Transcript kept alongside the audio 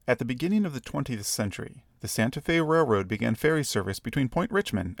At the beginning of the 20th century, the Santa Fe Railroad began ferry service between Point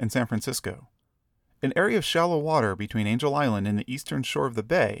Richmond and San Francisco. An area of shallow water between Angel Island and the eastern shore of the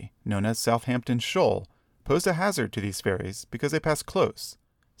bay, known as Southampton Shoal, posed a hazard to these ferries because they passed close,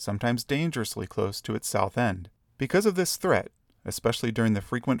 sometimes dangerously close to its south end. Because of this threat, especially during the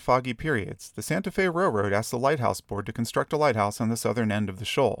frequent foggy periods, the Santa Fe Railroad asked the Lighthouse Board to construct a lighthouse on the southern end of the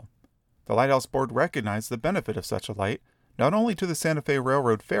shoal. The Lighthouse Board recognized the benefit of such a light not only to the Santa Fe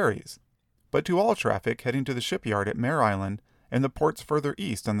Railroad ferries, but to all traffic heading to the shipyard at Mare Island and the ports further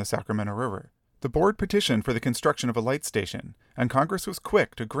east on the Sacramento River. The board petitioned for the construction of a light station, and Congress was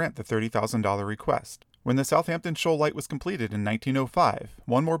quick to grant the $30,000 request. When the Southampton Shoal Light was completed in 1905,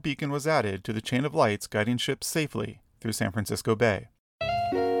 one more beacon was added to the chain of lights guiding ships safely through San Francisco Bay.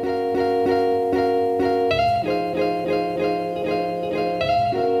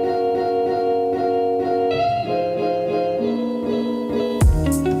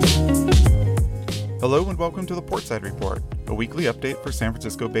 Hello and welcome to the Portside Report, a weekly update for San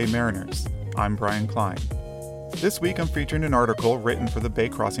Francisco Bay Mariners. I'm Brian Klein. This week I'm featuring an article written for the Bay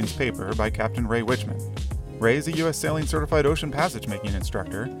Crossings paper by Captain Ray Wichmann. Ray is a U.S. Sailing Certified Ocean Passage Making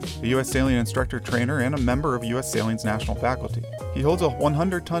Instructor, a U.S. Sailing Instructor Trainer, and a member of U.S. Sailing's National Faculty. He holds a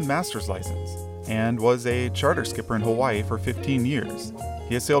 100-ton master's license and was a charter skipper in Hawaii for 15 years.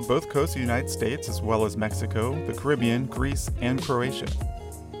 He has sailed both coasts of the United States as well as Mexico, the Caribbean, Greece, and Croatia.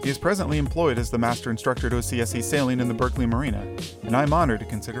 He is presently employed as the Master Instructor at OCSC Sailing in the Berkeley Marina, and I'm honored to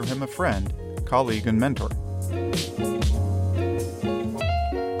consider him a friend, colleague, and mentor.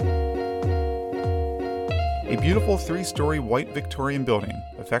 A beautiful 3-story white Victorian building,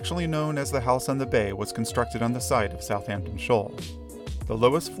 affectionately known as the House on the Bay, was constructed on the site of Southampton Shoal. The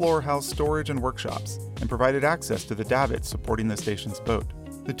lowest floor housed storage and workshops, and provided access to the davits supporting the station's boat.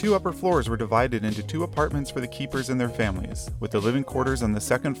 The 2 upper floors were divided into 2 apartments for the keepers and their families, with the living quarters on the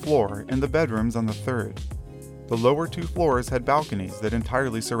 2nd floor and the bedrooms on the 3rd. The lower 2 floors had balconies that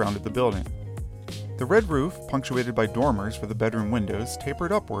entirely surrounded the building. The red roof, punctuated by dormers for the bedroom windows,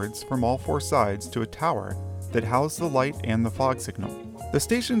 tapered upwards from all 4 sides to a tower that housed the light and the fog signal. The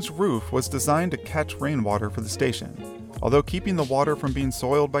station's roof was designed to catch rainwater for the station, although keeping the water from being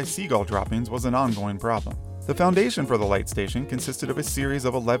soiled by seagull droppings was an ongoing problem. The foundation for the light station consisted of a series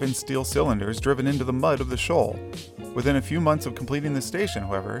of 11 steel cylinders driven into the mud of the shoal. Within a few months of completing the station,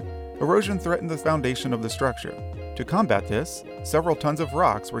 however, erosion threatened the foundation of the structure. To combat this, several tons of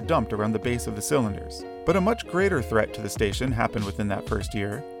rocks were dumped around the base of the cylinders. But a much greater threat to the station happened within that first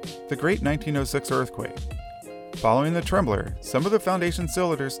year, the Great 1906 earthquake. Following the trembler, some of the foundation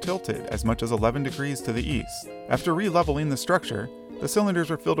cylinders tilted as much as 11 degrees to the east. After re-leveling the structure, the cylinders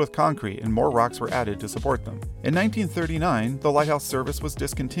were filled with concrete and more rocks were added to support them. In 1939, the lighthouse service was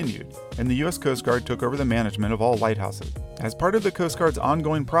discontinued, and the U.S. Coast Guard took over the management of all lighthouses. As part of the Coast Guard's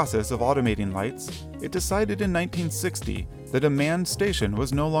ongoing process of automating lights, it decided in 1960 that a manned station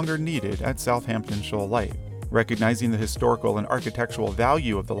was no longer needed at Southampton Shoal Light. Recognizing the historical and architectural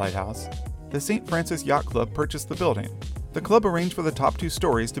value of the lighthouse, the St. Francis Yacht Club purchased the building. The club arranged for the top 2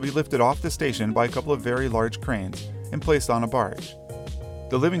 stories to be lifted off the station by a couple of very large cranes and placed on a barge.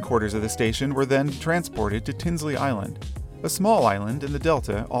 The living quarters of the station were then transported to Tinsley Island, a small island in the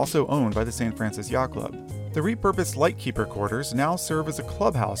Delta also owned by the St. Francis Yacht Club. The repurposed lightkeeper quarters now serve as a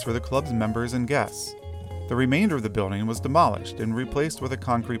clubhouse for the club's members and guests. The remainder of the building was demolished and replaced with a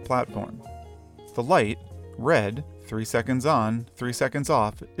concrete platform. The light, red, 3 seconds on, 3 seconds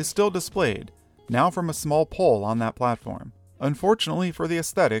off, is still displayed, now from a small pole on that platform. Unfortunately for the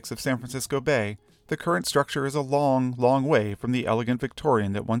aesthetics of San Francisco Bay, the current structure is a long, long way from the elegant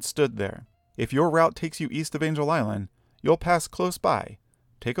Victorian that once stood there. If your route takes you east of Angel Island, you'll pass close by.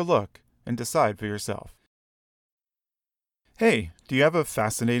 Take a look and decide for yourself. Hey, do you have a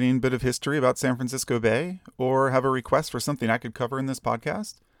fascinating bit of history about San Francisco Bay, or have a request for something I could cover in this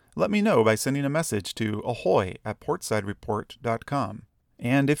podcast? Let me know by sending a message to ahoy@portsidereport.com.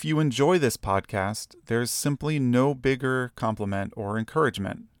 And if you enjoy this podcast, there's simply no bigger compliment or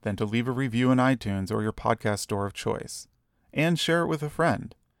encouragement than to leave a review in iTunes or your podcast store of choice. And share it with a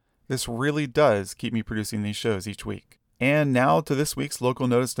friend. This really does keep me producing these shows each week. And now to this week's Local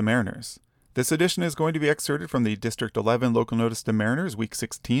Notice to Mariners. This edition is going to be excerpted from the District 11 Local Notice to Mariners, Week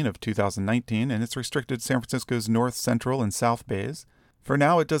 16 of 2019, and it's restricted to San Francisco's North, Central, and South Bays. For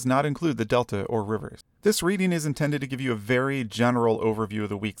now, it does not include the Delta or rivers. This reading is intended to give you a very general overview of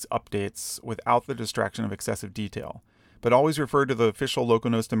the week's updates without the distraction of excessive detail, but always refer to the official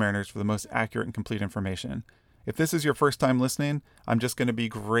Local Notice to Mariners for the most accurate and complete information. If this is your first time listening, I'm just going to be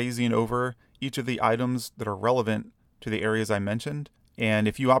grazing over each of the items that are relevant to the areas I mentioned, and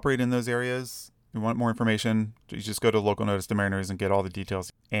if you operate in those areas, you want more information, you just go to Local Notice to Mariners and get all the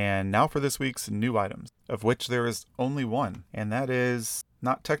details. And now for this week's new items, of which there is only one, and that is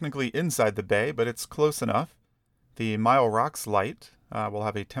not technically inside the bay, but it's close enough. The Mile Rocks light will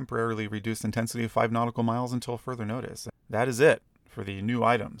have a temporarily reduced intensity of 5 nautical miles until further notice. That is it for the new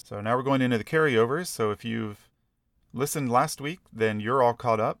items. So now we're going into the carryovers. So if you've listened last week, then you're all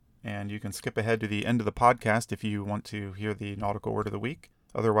caught up, and you can skip ahead to the end of the podcast if you want to hear the nautical word of the week.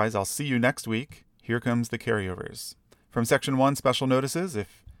 Otherwise, I'll see you next week. Here comes the carryovers. From Section 1, Special Notices.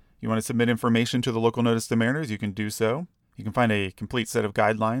 If you want to submit information to the Local Notice to Mariners, you can do so. You can find a complete set of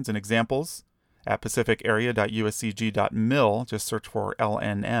guidelines and examples at pacificarea.uscg.mil. Just search for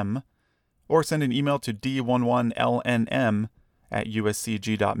LNM. Or send an email to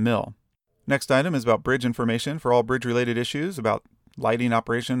d11lnm@uscg.mil. Next item is about bridge information for all bridge-related issues about lighting,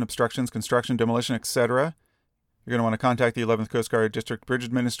 operation, obstructions, construction, demolition, etc. You're going to want to contact the 11th Coast Guard District Bridge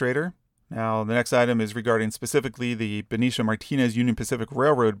Administrator. Now, the next item is regarding specifically the Benicia Martinez Union Pacific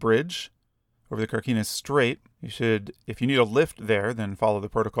Railroad Bridge over the Carquinez Strait. You should, if you need a lift there, then follow the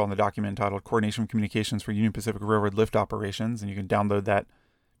protocol in the document entitled Coordination of Communications for Union Pacific Railroad Lift Operations, and you can download that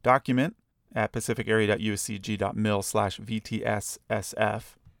document at pacificarea.uscg.mil/VTSSF.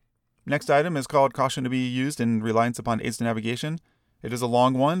 Next item is called Caution to be used in reliance upon aids to navigation. It is a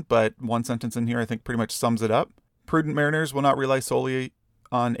long one, but one sentence in here I think pretty much sums it up. Prudent mariners will not rely solely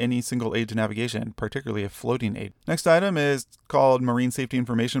on any single aid to navigation, particularly a floating aid. Next item is called Marine Safety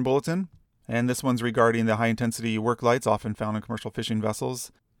Information Bulletin, and this one's regarding the high-intensity work lights often found in commercial fishing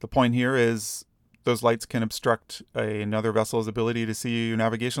vessels. The point here is those lights can obstruct another vessel's ability to see your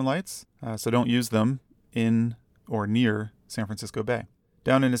navigation lights, so don't use them in or near San Francisco Bay.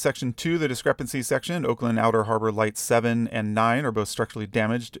 Down into Section 2, the discrepancy section, Oakland Outer Harbor Lights 7 and 9 are both structurally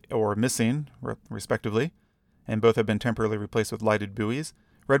damaged or missing, respectively, and both have been temporarily replaced with lighted buoys.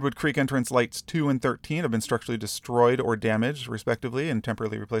 Redwood Creek Entrance Lights 2 and 13 have been structurally destroyed or damaged, respectively, and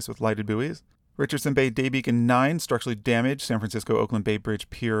temporarily replaced with lighted buoys. Richardson Bay Day Beacon 9, structurally damaged. San Francisco Oakland Bay Bridge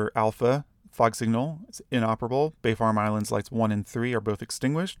Pier Alpha fog signal is inoperable. Bay Farm Islands Lights 1 and 3 are both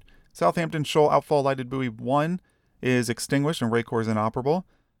extinguished. Southampton Shoal Outfall Lighted Buoy 1 is extinguished and Raycor is inoperable.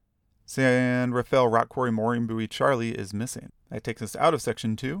 San Rafael Rock Quarry Mooring Buoy Charlie is missing. That takes us out of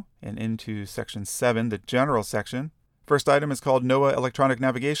Section 2 and into Section 7, the general section. First item is called NOAA Electronic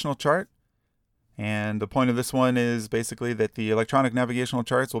Navigational Chart. And the point of this one is basically that the electronic navigational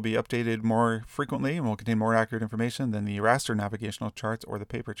charts will be updated more frequently and will contain more accurate information than the raster navigational charts or the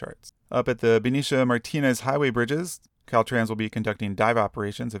paper charts. Up at the Benicia Martinez Highway Bridges, Caltrans will be conducting dive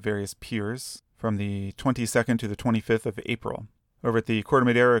operations at various piers from the 22nd to the 25th of April. Over at the Corte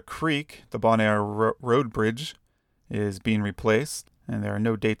Madera Creek, the Bon Air Road Bridge is being replaced, and there are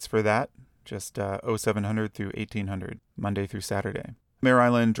no dates for that, just 0700 through 1800, Monday through Saturday. Mare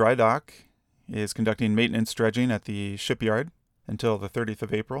Island Dry Dock is conducting maintenance dredging at the shipyard until the 30th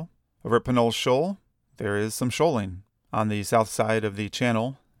of April. Over at Pinole Shoal, there is some shoaling. On the south side of the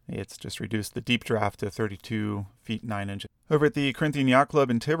channel, it's just reduced the deep draft to 32 feet 9 inches. Over at the Corinthian Yacht Club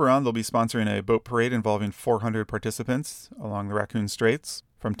in Tiburon, they'll be sponsoring a boat parade involving 400 participants along the Raccoon Straits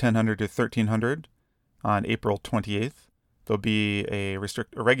from 1000 to 1300 on April 28th. There'll be a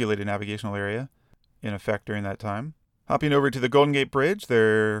regulated navigational area in effect during that time. Hopping over to the Golden Gate Bridge,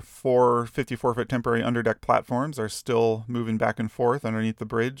 their 4 54-foot temporary underdeck platforms are still moving back and forth underneath the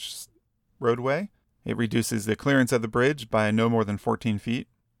bridge roadway. It reduces the clearance of the bridge by no more than 14 feet.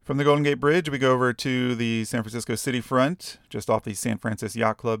 From the Golden Gate Bridge, we go over to the San Francisco City front, just off the San Francisco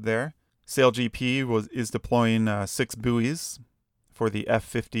Yacht Club there. Sail GP is deploying 6 buoys for the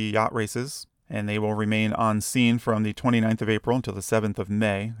F50 yacht races, and they will remain on scene from the 29th of April until the 7th of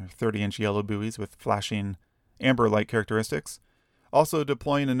May. They're 30-inch yellow buoys with flashing amber light characteristics. Also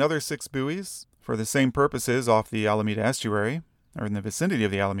deploying another 6 buoys for the same purposes off the Alameda Estuary, or in the vicinity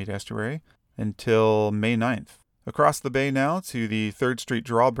of the Alameda Estuary, until May 9th. Across the bay now to the 3rd Street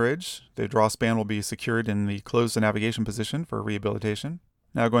drawbridge. The draw span will be secured in the closed navigation position for rehabilitation.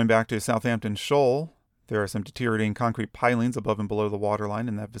 Now going back to Southampton Shoal, there are some deteriorating concrete pilings above and below the waterline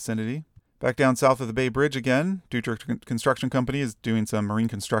in that vicinity. Back down south of the Bay Bridge again, Dutcher Construction Company is doing some marine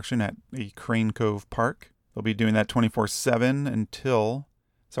construction at the Crane Cove Park. They'll be doing that 24/7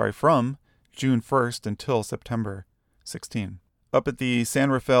 from June 1st until September 16. Up at the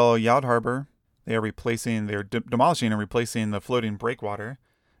San Rafael Yacht Harbor, they're demolishing and replacing the floating breakwater,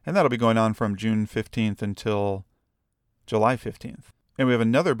 and that'll be going on from June 15th until July 15th. And we have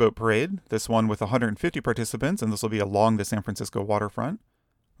another boat parade, this one with 150 participants, and this will be along the San Francisco waterfront.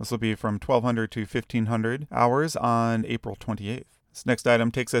 This will be from 1200 to 1500 hours on April 28th. This next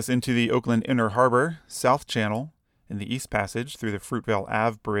item takes us into the Oakland Inner Harbor South Channel, In the East Passage through the Fruitvale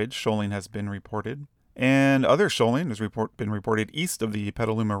Ave Bridge, shoaling has been reported. And other shoaling has been reported east of the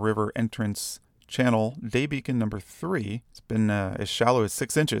Petaluma River entrance channel, Day Beacon number 3. It's been as shallow as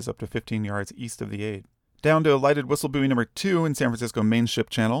 6 inches up to 15 yards east of the aid. Down to lighted whistle buoy number 2 in San Francisco main ship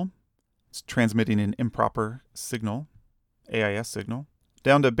channel. It's transmitting an improper signal, AIS signal.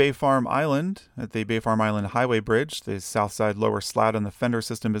 Down to Bay Farm Island at the Bay Farm Island Highway Bridge. The south side lower slat on the fender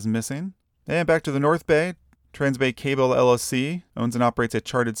system is missing. And back to the North Bay. Transbay Cable LLC owns and operates a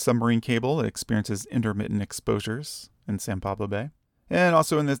charted submarine cable that experiences intermittent exposures in San Pablo Bay. And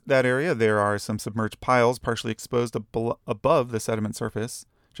also in that area, there are some submerged piles partially exposed above the sediment surface,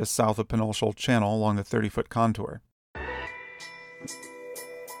 just south of Penal Channel along the 30-foot contour.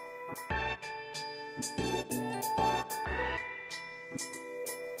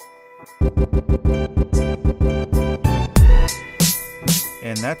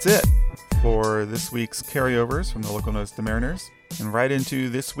 And that's it for this week's carryovers from the local notes to mariners, and right into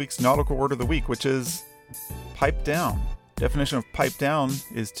this week's nautical word of the week, which is pipe down. Definition of pipe down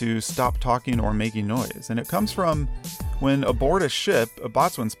is to stop talking or making noise, and it comes from when aboard a ship, a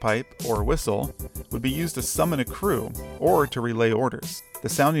boatswain's pipe or whistle would be used to summon a crew or to relay orders. The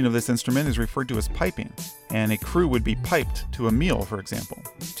sounding of this instrument is referred to as piping, and a crew would be piped to a meal, for example.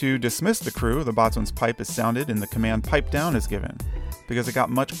 To dismiss the crew, the boatswain's pipe is sounded and the command pipe down is given. Because it got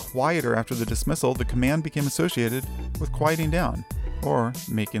much quieter after the dismissal, the command became associated with quieting down, or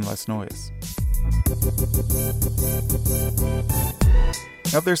making less noise.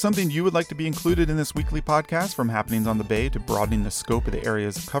 Now, if there's something you would like to be included in this weekly podcast, from happenings on the bay to broadening the scope of the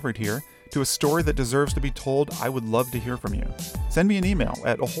areas covered here, to a story that deserves to be told, I would love to hear from you. Send me an email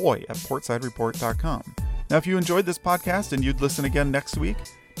at ahoy@portsidereport.com. Now, if you enjoyed this podcast and you'd listen again next week,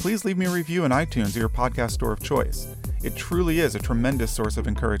 please leave me a review in iTunes or your podcast store of choice. It truly is a tremendous source of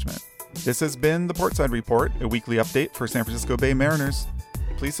encouragement. This has been the Portside Report, a weekly update for San Francisco Bay Mariners.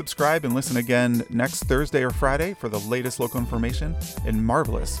 Please subscribe and listen again next Thursday or Friday for the latest local information and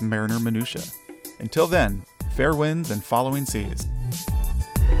marvelous mariner minutia. Until then, fair winds and following seas.